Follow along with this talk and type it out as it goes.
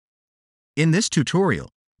In this tutorial,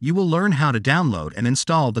 you will learn how to download and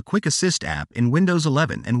install the Quick Assist app in Windows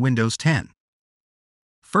 11 and Windows 10.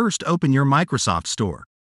 First, open your Microsoft Store.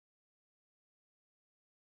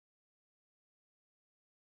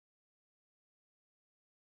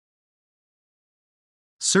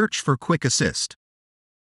 Search for Quick Assist.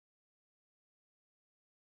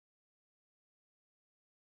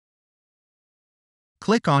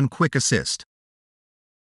 Click on Quick Assist.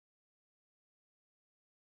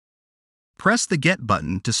 Press the Get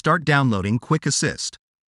button to start downloading Quick Assist.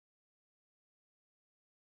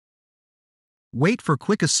 Wait for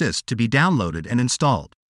Quick Assist to be downloaded and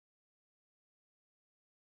installed.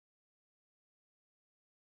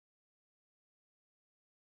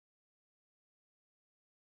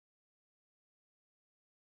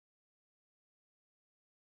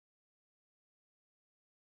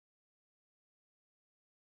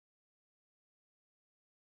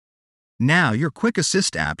 Now your Quick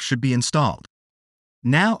Assist app should be installed.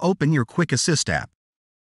 Now open your Quick Assist app.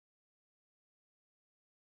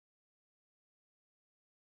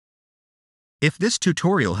 If this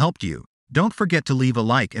tutorial helped you, don't forget to leave a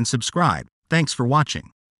like and subscribe. Thanks for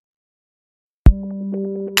watching.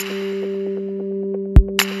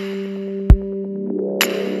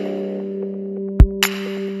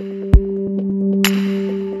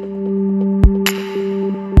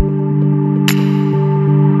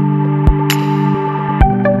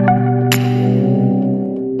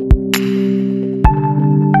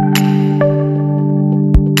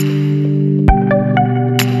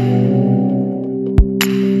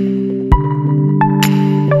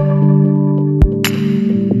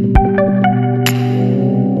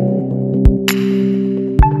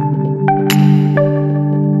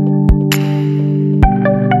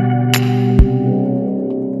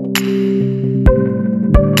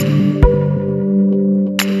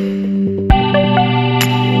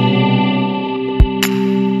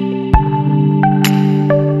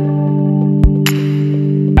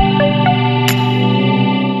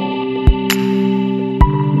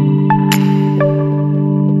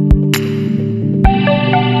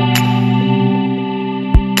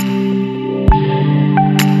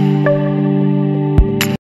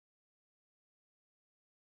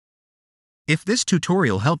 If this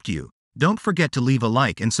tutorial helped you, don't forget to leave a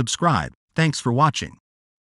like and subscribe. Thanks for watching.